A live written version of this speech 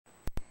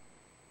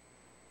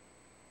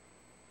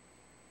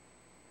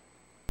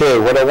Okay,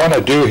 what I want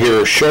to do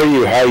here is show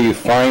you how you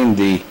find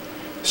the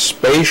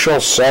spatial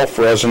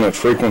self-resonant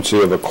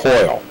frequency of a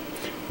coil,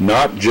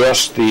 not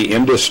just the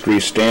industry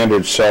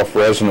standard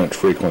self-resonant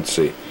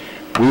frequency.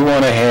 We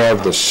want to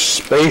have the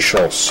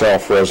spatial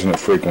self-resonant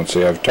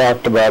frequency. I've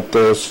talked about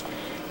this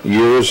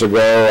years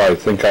ago. I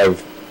think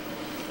I've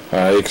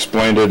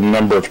explained it a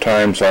number of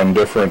times on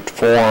different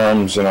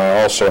forums, and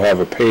I also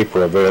have a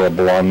paper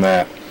available on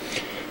that.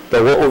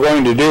 But what we're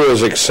going to do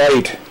is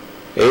excite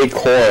a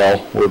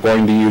coil. We're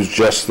going to use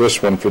just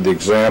this one for the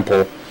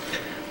example,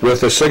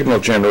 with a signal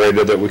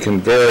generator that we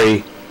can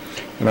vary,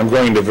 and I'm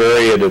going to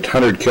vary it at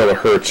 100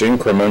 kilohertz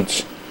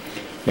increments,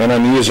 and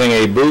I'm using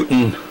a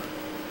Booten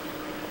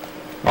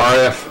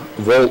RF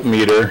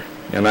voltmeter,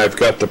 and I've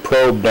got the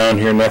probe down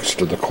here next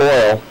to the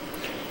coil.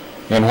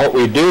 And what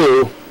we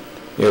do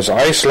is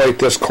isolate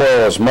this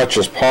coil as much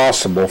as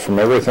possible from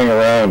everything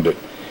around it,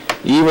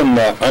 even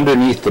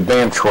underneath the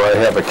bench where I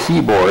have a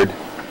keyboard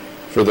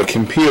for the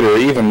computer.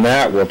 Even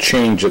that will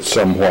change it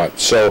somewhat.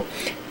 So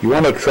you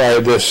want to try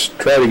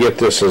to get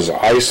this as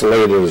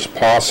isolated as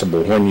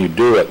possible when you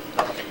do it.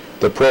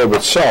 The probe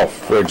itself,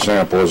 for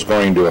example, is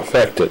going to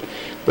affect it,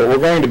 but we're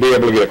going to be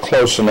able to get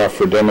close enough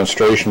for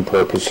demonstration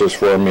purposes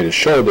for me to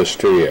show this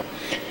to you.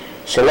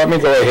 So let me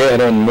go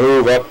ahead and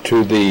move up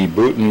to the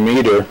Booten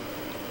meter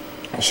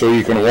so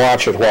you can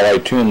watch it while I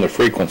tune the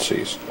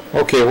frequencies.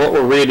 Okay, what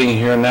we're reading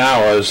here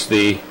now is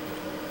the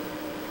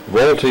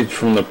voltage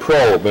from the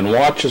probe, and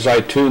watch as I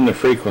tune the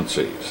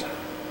frequencies.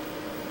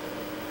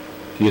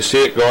 Do you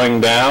see it going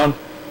down?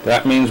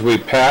 That means we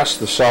passed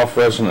the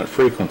self-resonant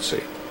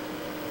frequency.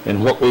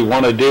 And what we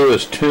want to do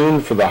is tune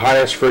for the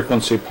highest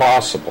frequency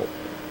possible.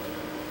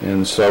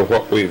 And so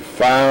what we've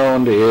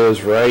found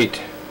is right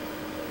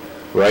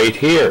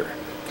here.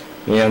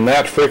 And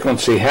that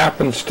frequency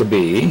happens to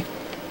be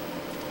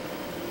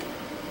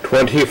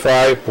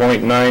 25.9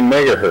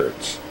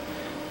 megahertz.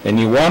 And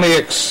you want to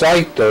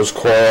excite those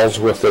coils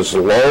with as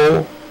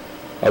low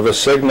of a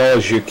signal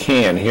as you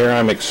can. Here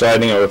I'm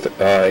exciting it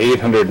with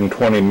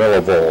 820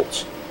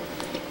 millivolts.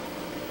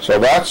 So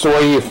that's the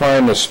way you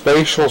find the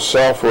spatial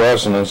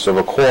self-resonance of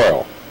a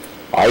coil.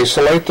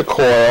 Isolate the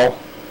coil,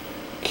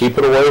 keep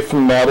it away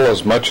from metal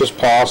as much as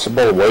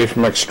possible, away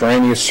from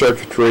extraneous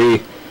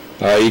circuitry,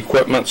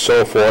 equipment,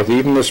 so forth.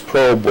 Even this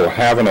probe will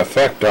have an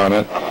effect on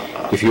it.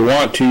 If you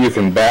want to, you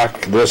can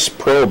back this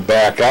probe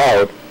back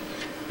out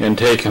and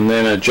take and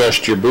then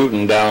adjust your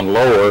Booten down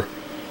lower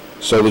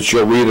so that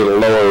you'll read at a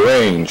lower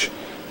range.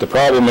 The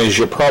problem is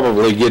you'll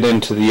probably get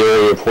into the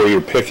area where you're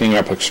picking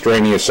up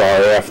extraneous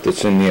RF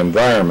that's in the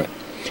environment.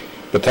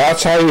 But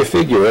that's how you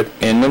figure it,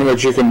 and then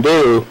what you can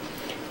do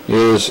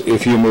is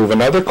if you move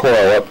another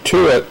coil up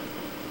to it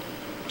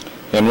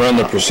and run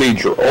the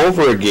procedure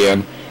over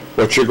again,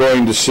 what you're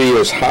going to see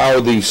is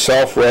how the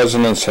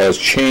self-resonance has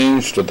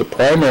changed to the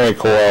primary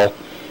coil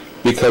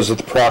because of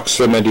the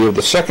proximity of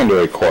the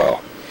secondary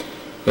coil.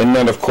 And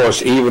then, of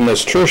course, even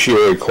this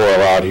tertiary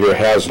coil out here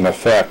has an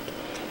effect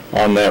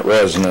on that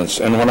resonance.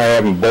 And when I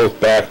have them both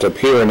backed up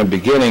here in the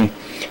beginning,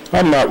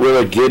 I'm not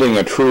really getting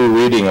a true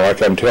reading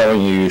like I'm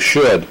telling you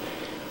should,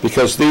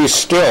 because these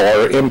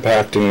still are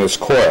impacting this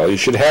coil. You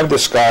should have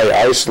this guy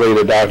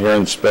isolated out here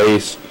in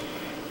space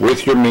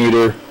with your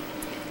meter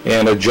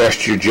and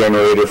adjust your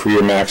generator for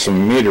your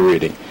maximum meter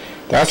reading.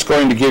 That's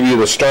going to give you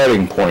the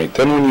starting point.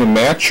 Then when you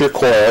match your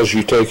coils,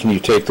 you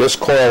take this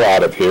coil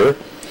out of here,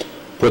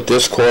 put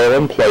this coil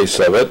in place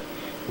of it,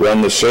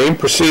 run the same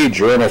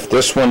procedure, and if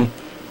this one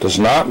does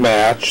not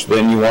match,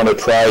 then you want to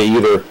try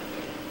either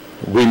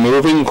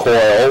removing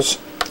coils.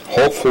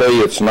 Hopefully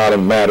it's not a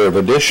matter of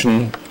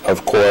addition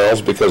of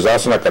coils, because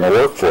that's not going to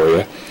work for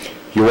you.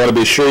 You want to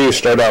be sure you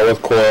start out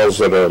with coils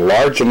that are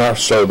large enough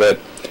so that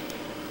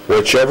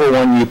whichever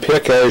one you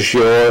pick as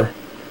your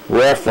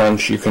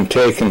reference, you can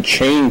take and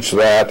change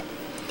that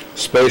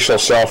spatial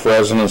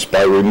self-resonance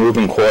by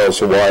removing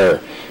coils of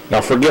wire. Now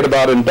forget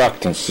about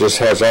inductance. This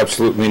has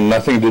absolutely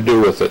nothing to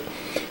do with it.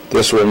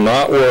 This will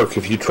not work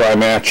if you try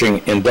matching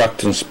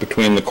inductance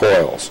between the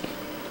coils.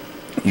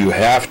 You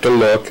have to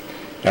look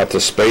at the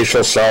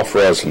spatial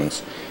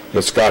self-resonance.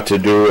 It's got to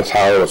do with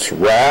how it's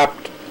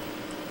wrapped,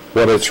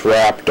 what it's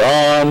wrapped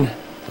on,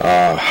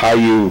 how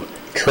you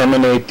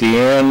terminate the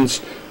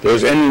ends.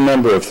 There's any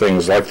number of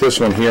things. Like this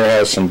one here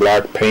has some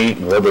black paint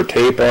and rubber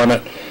tape on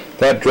it.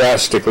 That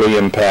drastically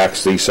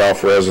impacts the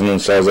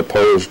self-resonance as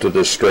opposed to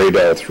the straight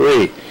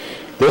L3.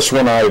 This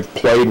one I've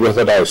played with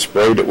it, I've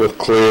sprayed it with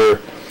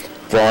clear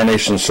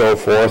varnish and so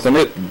forth, and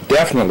it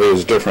definitely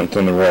is different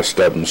than the rest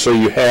of them. So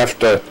you have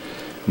to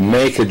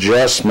make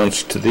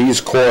adjustments to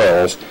these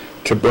coils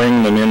to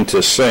bring them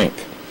into sync.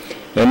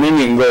 And then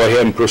you can go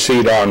ahead and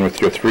proceed on with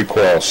your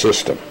 3-coil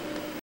system.